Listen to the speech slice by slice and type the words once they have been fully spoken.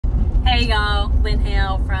Hey y'all, Lynn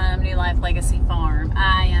Hale from New Life Legacy Farm.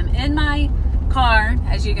 I am in my car,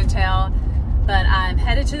 as you can tell, but I'm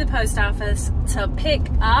headed to the post office to pick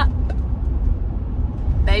up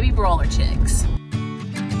baby broiler chicks.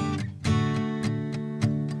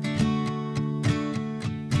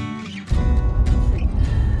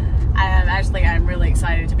 I'm really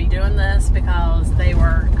excited to be doing this because they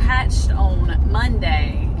were hatched on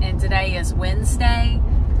Monday and today is Wednesday.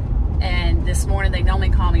 And this morning, they normally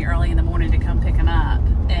call me early in the morning to come pick them up.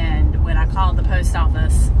 And when I called the post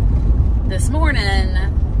office this morning,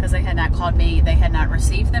 because they had not called me, they had not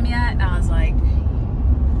received them yet. And I was like,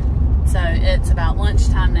 so it's about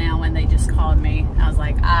lunchtime now and they just called me. I was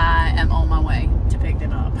like, I am on my way to pick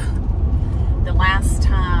them up. The last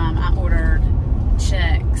time I ordered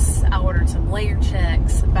chicks, I ordered some layer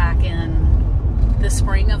chicks back in the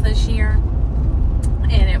spring of this year.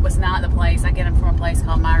 And it was not the place. I get them from a place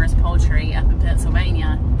called Myers Poultry up in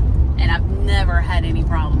Pennsylvania. And I've never had any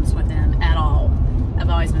problems with them at all. I've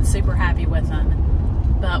always been super happy with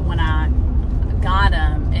them. But when I got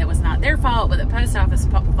them, it was not their fault, but the post office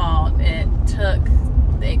fault. It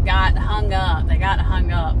got hung up. They got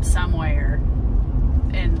hung up somewhere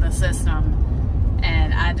in the system.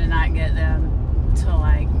 And I did not get them till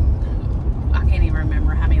like, I can't even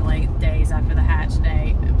remember how many late days after the hatch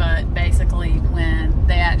date, but basically when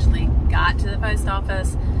they actually got to the post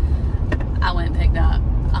office, I went and picked up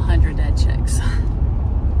 100 dead chicks.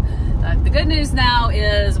 The good news now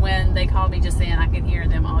is when they called me just then, I could hear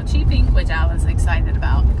them all cheeping, which I was excited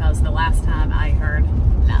about because the last time I heard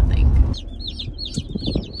nothing.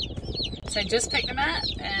 So I just picked them up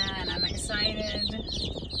and I'm excited.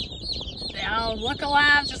 They all look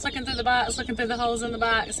alive, just looking through the box, looking through the holes in the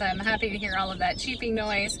box. So I'm happy to hear all of that cheeping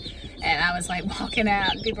noise. And I was like walking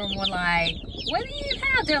out and people were like, what do you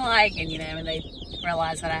have? They're like, and you know, when they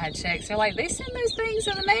realized that I had chicks, they're like, they send those things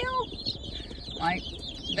in the mail? Like,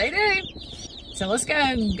 they do. So let's go.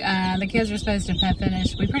 The kids were supposed to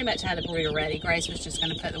finish. We pretty much had the brooder ready. Grace was just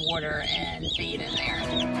gonna put the water and feed in there.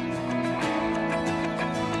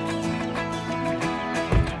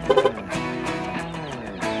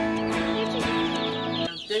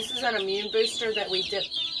 This is an immune booster that we dip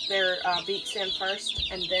their beaks in first,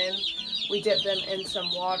 and then we dip them in some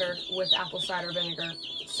water with apple cider vinegar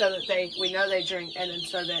so that we know they drink, and then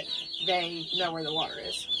so that they know where the water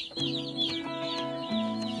is.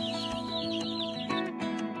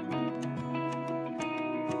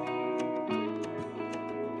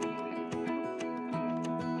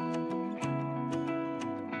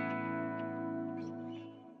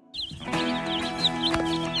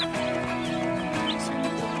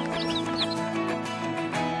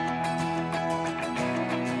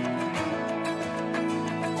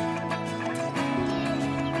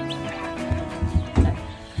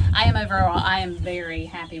 Overall, I am very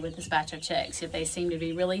happy with this batch of chicks. They seem to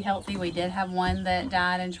be really healthy. We did have one that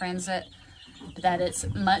died in transit, but that it's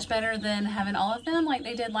much better than having all of them like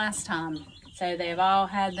they did last time. So they've all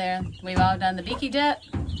had we've all done the beaky dip,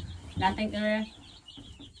 and I think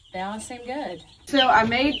they all seem good. So I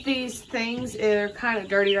made these things. They're kind of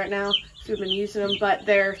dirty right now, so we've been using them, but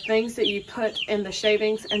they're things that you put in the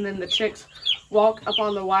shavings, and then the chicks walk up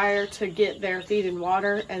on the wire to get their feed and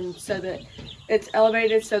water, and so that it's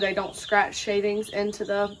elevated so they don't scratch shavings into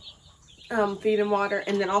the feed and water.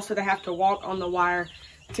 And then also they have to walk on the wire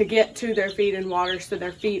to get to their feed and water, so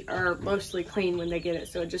their feet are mostly clean when they get it.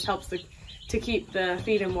 So it just helps to keep the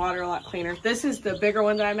feed and water a lot cleaner. This is the bigger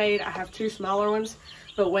one that I made. I have two smaller ones,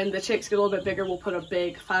 but when the chicks get a little bit bigger, we'll put a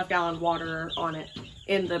big 5-gallon water on it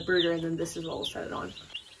in the brooder, and then this is what we'll set it on.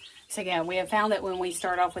 So yeah, we have found that when we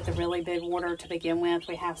start off with a really big water to begin with,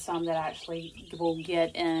 we have some that actually will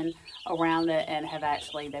get in around it and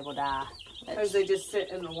they will die. Because they just sit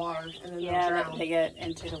in the water and then they'll drown. They get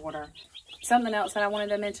into the water. Something else that I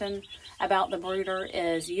wanted to mention about the brooder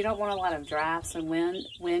is you don't want a lot of drafts and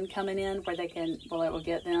wind coming in where it will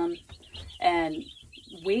get them. And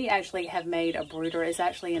we actually have made a brooder. It's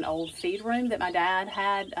actually an old feed room that my dad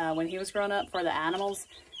had when he was growing up for the animals.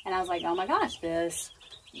 And I was like, oh my gosh, this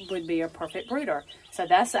would be a perfect brooder. So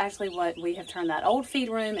that's actually what we have turned that old feed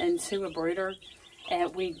room into a brooder.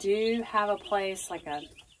 And we do have a place, like a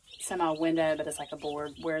semi window, but it's like a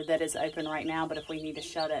board where that is open right now. But if we need to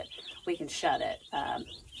shut it, we can shut it.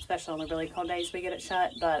 Especially on the really cold days, we get it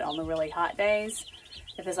shut. But on the really hot days,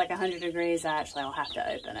 if it's like 100 degrees, I'll have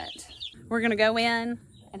to open it. We're gonna go in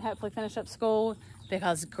and hopefully finish up school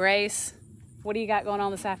because Grace, what do you got going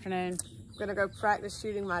on this afternoon? I'm gonna go practice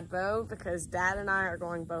shooting my bow because Dad and I are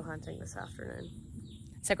going bow hunting this afternoon.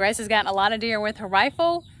 So Grace has gotten a lot of deer with her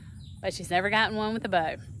rifle, but she's never gotten one with a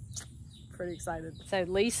bow. Pretty excited. So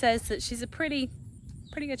Lee says that she's a pretty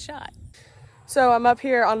pretty good shot. So I'm up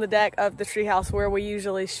here on the deck of the treehouse where we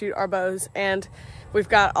usually shoot our bows, and we've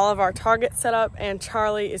got all of our targets set up, and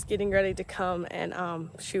Charlie is getting ready to come and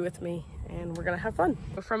shoot with me, and we're gonna have fun.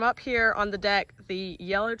 From up here on the deck, the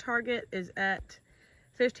yellow target is at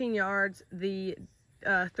 15 yards, the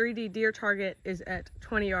 3D deer target is at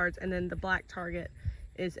 20 yards, and then the black target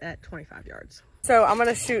is at 25 yards. So I'm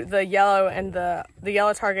gonna shoot the yellow and the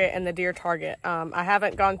yellow target and the deer target. I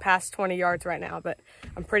haven't gone past 20 yards right now, but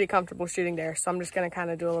I'm pretty comfortable shooting there. So I'm just gonna kind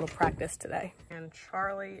of do a little practice today. And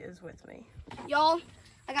Charlie is with me. Y'all,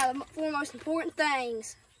 I got the 4 most important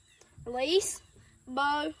things: release,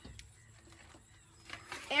 bow,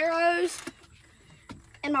 arrows,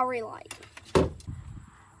 and my relight.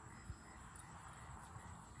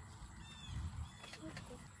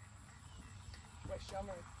 I'm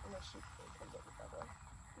gonna shoot before it comes up with that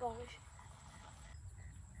way.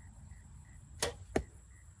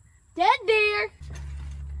 Dead deer.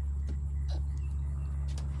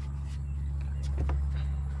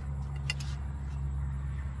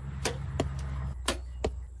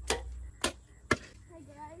 Hey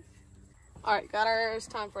guys. All right, got our arrows.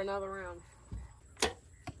 Time for another round.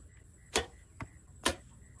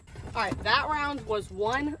 All right, that round was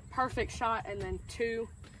 1 perfect shot and then 2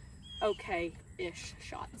 okay-ish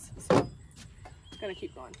shots. So gonna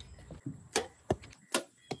keep going.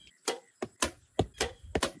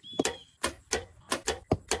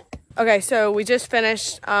 Okay, so we just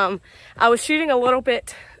finished. I was shooting a little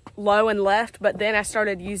bit low and left, but then I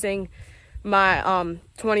started using my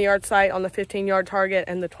 20-yard sight on the 15-yard target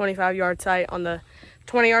and the 25-yard sight on the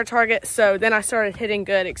 20-yard target. So then I started hitting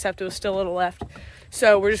good, except it was still a little left.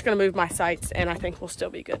 So we're just gonna move my sights, and I think we'll still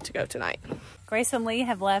be good to go tonight. Grace and Lee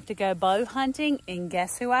have left to go bow hunting, and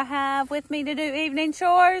guess who I have with me to do evening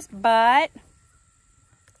chores? But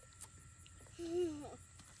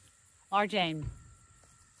Laura Jane.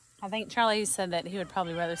 I think Charlie said that he would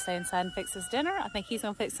probably rather stay inside and fix his dinner. I think he's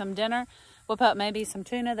gonna fix some dinner. We'll put maybe some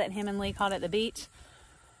tuna that him and Lee caught at the beach.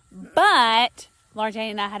 But Laura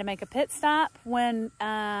Jane and I had to make a pit stop when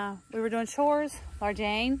we were doing chores. Laura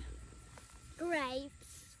Jane.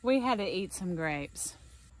 Grapes. We had to eat some grapes.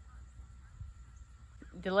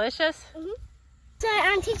 Delicious? Mm-hmm. So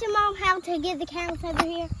I'm teaching Mom how to get the cows over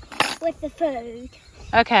here with the food.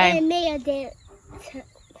 Okay. And Mia did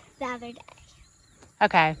the other day.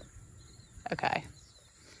 Okay. Okay.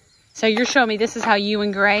 So you're showing me this is how you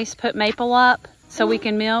and Grace put Maple up so we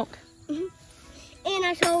can milk? Mm-hmm. And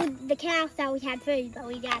I told the cows that we had food, but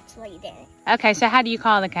we actually didn't. Okay, so how do you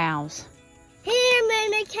call the cows? Here,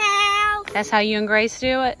 Moo cow. That's how you and Grace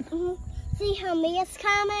do it? Mm-hmm. See how Mia's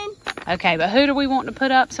coming? Okay, but who do we want to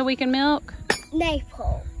put up so we can milk?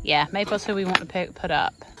 Maple. Yeah, Maple's who we want to put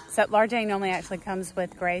up. So Laura Jane normally actually comes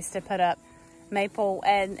with Grace to put up Maple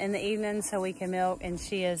in the evening so we can milk, and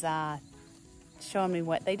she is showing me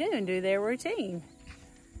what they do and do their routine.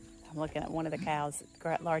 I'm looking at one of the cows.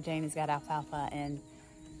 Laura Jane has got alfalfa, and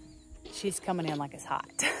she's coming in like it's hot.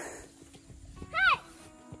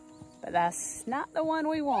 But that's not the one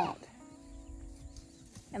we want.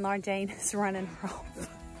 And Laura Jane is running her off.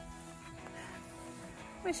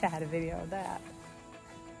 Wish I had a video of that.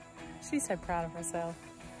 She's so proud of herself.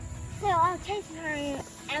 So I'm chasing her and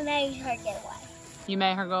I made her get away. You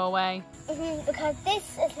made her go away? Because this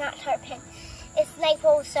is not Turpin. It's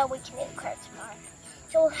Maple, so we can milk her tomorrow.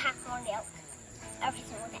 So we'll have more milk every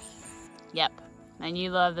single day. Yep. And you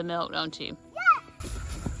love the milk, don't you? Yeah.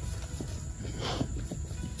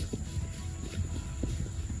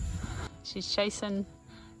 She's chasing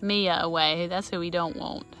Mia away. That's who we don't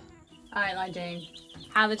want. All right, Laura Jane.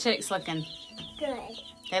 How are the chicks looking? Good.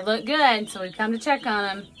 They look good, so we've come to check on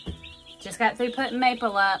them. Just got through putting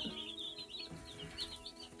Maple up.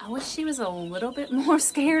 I wish she was a little bit more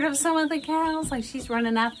scared of some of the cows. Like she's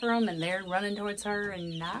running after them and they're running towards her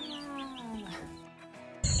and nah.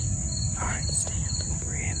 All right, stand.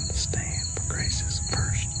 We're in the stand. Grace is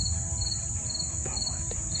first. Bow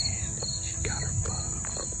hunting, and she got her bow.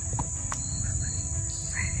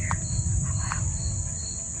 Right here. Wow.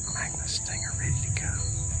 Magnus Stinger ready to go.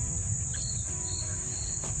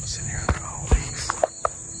 Sitting here under all these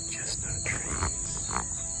chestnut trees.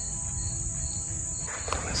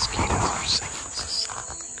 The mosquitoes are singing us a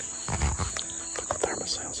song. But the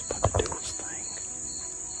thermocel's about to do its thing.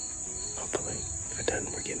 Hopefully, if it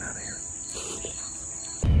doesn't, we're getting out of here.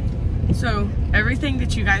 So everything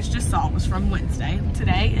that you guys just saw was from Wednesday.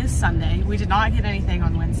 Today is Sunday. We did not get anything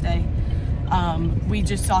on Wednesday. We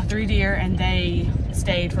just saw 3 deer and they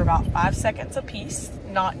stayed for about 5 seconds apiece.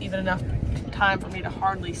 Not even enough time for me to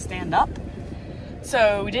hardly stand up.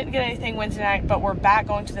 So we didn't get anything Wednesday night, but we're back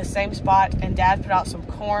going to the same spot, and Dad put out some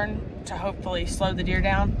corn to hopefully slow the deer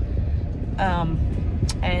down.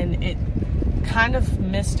 And it kind of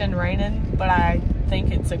mist and raining, but I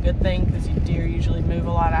think it's a good thing because deer usually move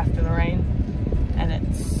a lot after the rain, and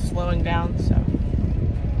it's slowing down. So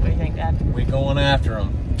what do you think, Dad? We going after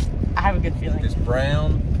them. I have a good feeling. It's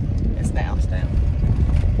brown. It's down. It's down.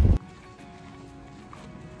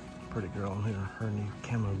 Pretty girl in here, her new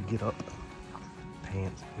camo get up,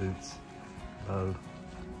 pants, boots, bow.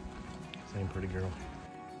 Same pretty girl.